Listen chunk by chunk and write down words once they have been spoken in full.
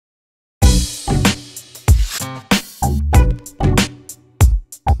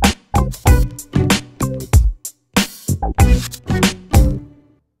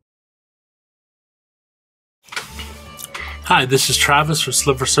Hi, this is Travis from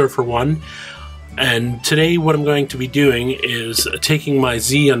Sliver Surfer 1, and today what I'm going to be doing is taking my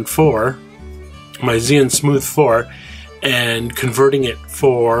Zhiyun Smooth-4, and converting it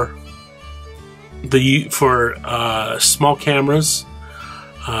for small cameras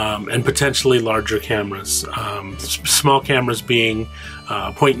and potentially larger cameras. Small cameras being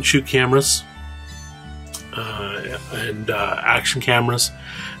point-and-shoot cameras and action cameras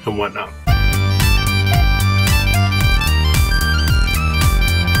and whatnot.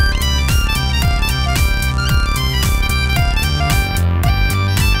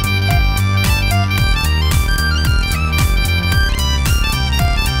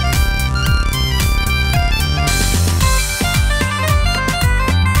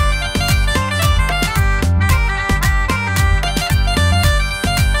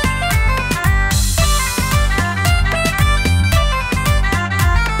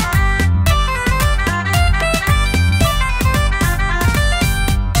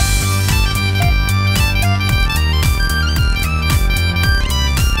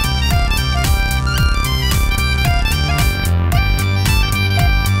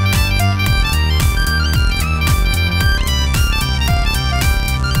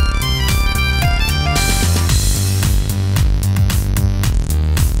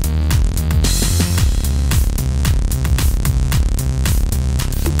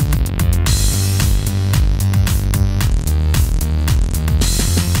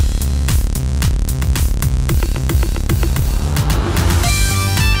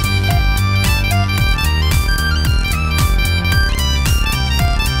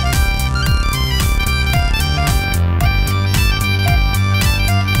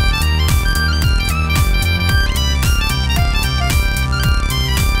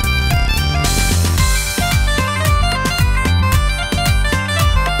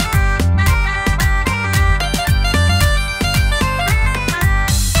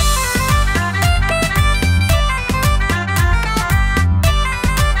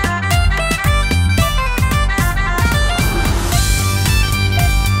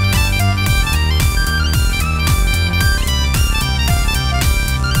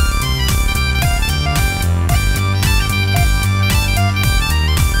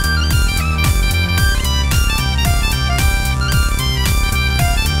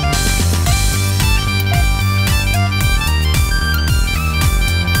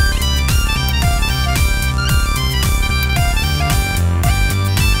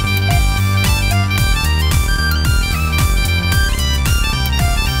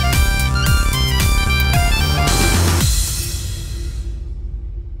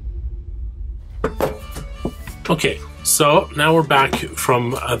 Okay, so now we're back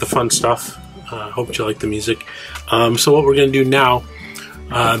from the fun stuff. Hope you like the music. So what we're going to do now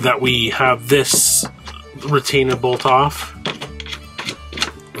that we have this retainer bolt off,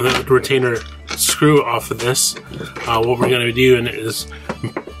 the retainer screw off of this, what we're going to be doing is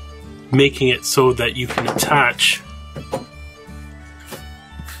making it so that you can attach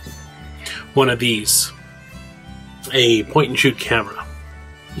one of these, a point-and-shoot camera.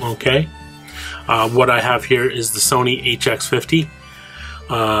 Okay? What I have here is the Sony HX50,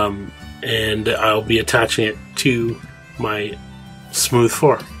 and I'll be attaching it to my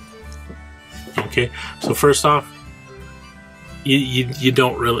Smooth-4. Okay, so first off, you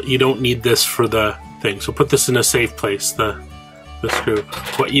don't need this for the thing. So put this in a safe place, the screw.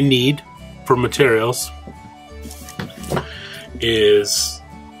 What you need for materials is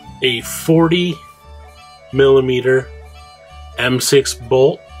a 40 millimeter M6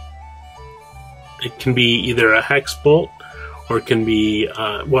 bolt. It can be either a hex bolt or it can be,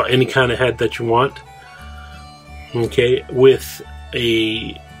 well, any kind of head that you want. Okay, with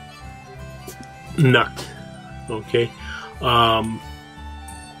a nut. Okay, I'm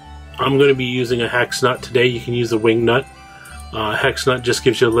going to be using a hex nut today. You can use a wing nut. Hex nut just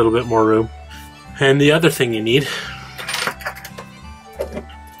gives you a little bit more room. And the other thing you need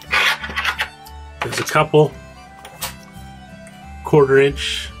is a couple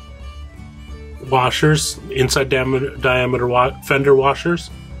 1/4-inch washers, inside diameter fender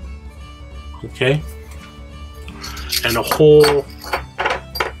washers, okay, and a whole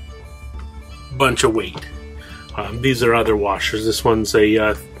bunch of weight. These are other washers. This one's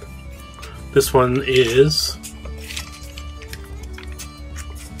a this one is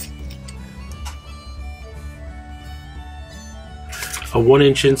a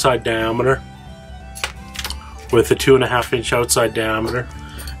 1-inch inside diameter with a 2.5-inch outside diameter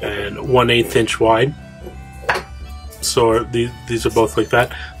and 1/8 inch wide. So these are both like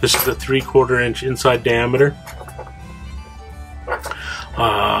that. This is a 3/4 inch inside diameter.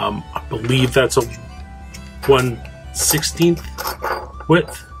 I believe that's a 1 1/16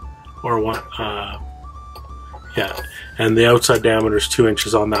 width, or one, yeah, and the outside diameter is 2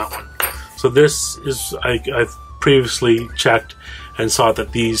 inches on that one. So this is, I've previously checked and saw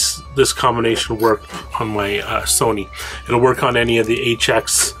that this combination worked on my Sony. It'll work on any of the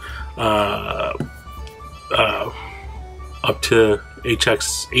HX up to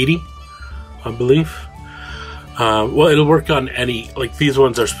HX 80, I believe. Well, it'll work on any, like these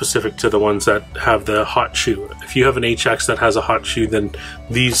ones are specific to the ones that have the hot shoe. If you have an HX that has a hot shoe, then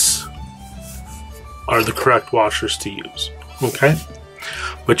these are the correct washers to use, okay?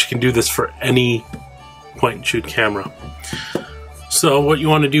 But you can do this for any point and shoot camera. So what you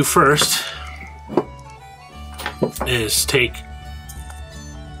want to do first is take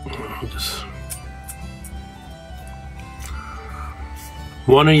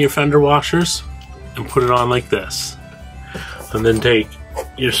one of your fender washers and put it on like this, and then take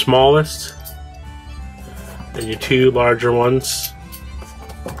your smallest and your two larger ones,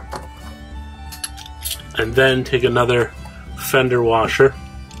 and then take another fender washer.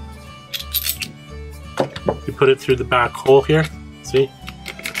 You put it through the back hole here, see,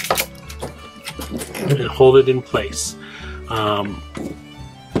 and hold it in place. And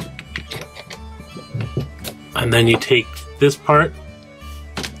then you take this part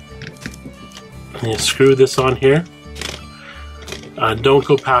and you screw this on here. Don't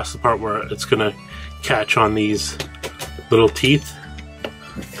go past the part where it's gonna catch on these little teeth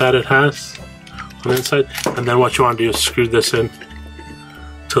that it has on the inside. And then what you want to do is screw this in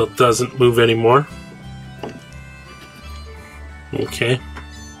till it doesn't move anymore. Okay.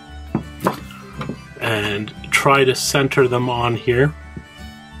 And try to center them on here.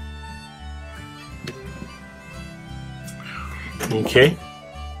 Okay.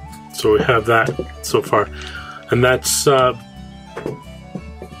 So we have that so far. And that's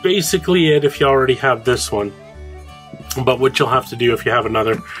basically it if you already have this one. But what you'll have to do if you have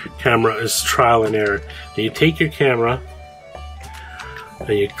another camera is trial and error. And you take your camera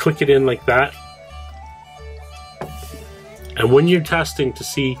and you click it in like that. And when you're testing to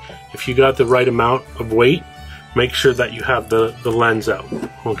see if you got the right amount of weight, make sure that you have the lens out,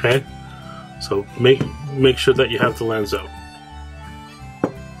 okay? So make sure that you have the lens out.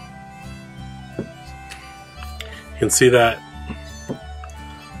 You can see that.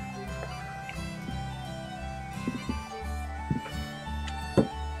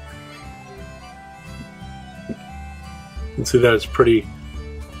 You can see that it's pretty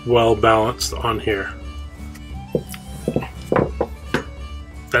well balanced on here.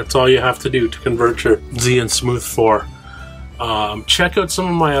 That's all you have to do to convert your Zhiyun Smooth-4. Check out some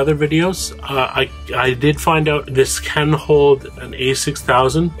of my other videos. I did find out this can hold an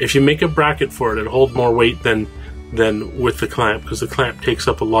A6000. If you make a bracket for it, it'll hold more weight than with the clamp, because the clamp takes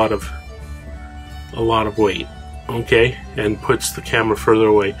up a lot of weight, okay, and puts the camera further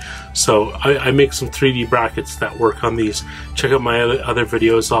away. So I make some 3D brackets that work on these. Check out my other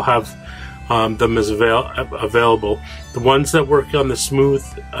videos. I'll have them as available. The ones that work on the Smooth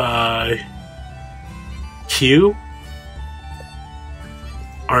Q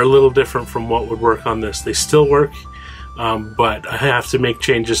are a little different from what would work on this. They still work, but I have to make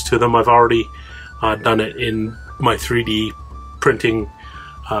changes to them. I've already done it in my 3D printing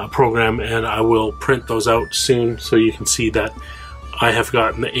program, and I will print those out soon so you can see that I have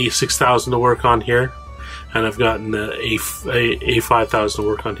gotten the A6000 to work on here, and I've gotten the A5000 to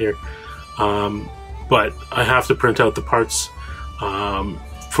work on here. But I have to print out the parts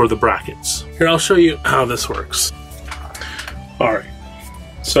for the brackets. Here, I'll show you how this works. Alright,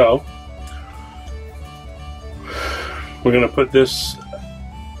 so we're going to put this,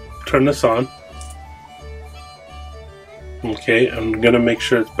 turn this on. Okay, I'm going to make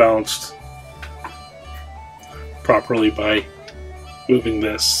sure it's balanced properly by moving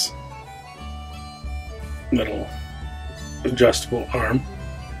this little adjustable arm.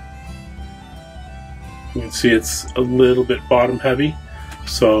 You can see it's a little bit bottom heavy,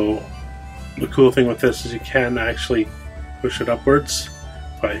 so the cool thing with this is you can actually push it upwards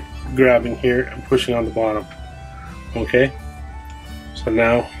by grabbing here and pushing on the bottom. Okay, so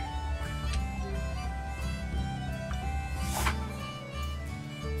now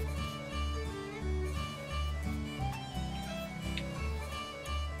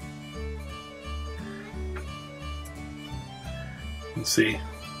you can see.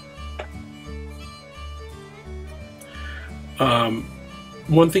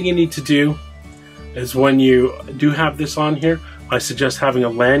 One thing you need to do is when you do have this on here, I suggest having a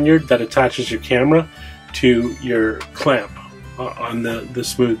lanyard that attaches your camera to your clamp on the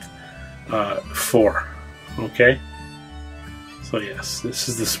Smooth-4. Okay, so yes, this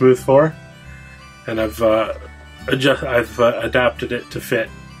is the Smooth-4, and I've adapted it to fit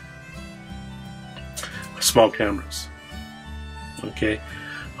small cameras. Okay,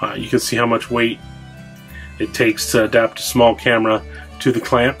 you can see how much weight it takes to adapt a small camera to the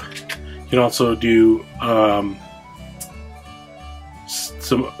clamp. You can also do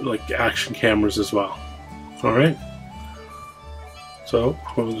some like action cameras as well. All right, so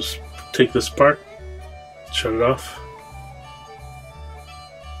we'll just take this apart, shut it off.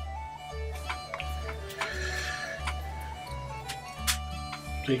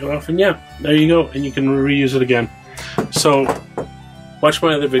 Take it off, and yeah, there you go, and you can reuse it again. So watch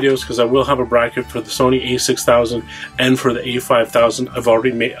my other videos, because I will have a bracket for the Sony A6000 and for the A5000. I've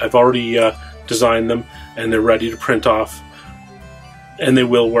already designed them, and they're ready to print off, and they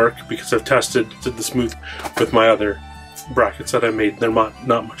will work because I've tested the Smooth with my other brackets that I made. They're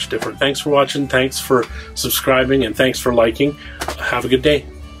not much different. Thanks for watching, thanks for subscribing, and thanks for liking. Have a good day.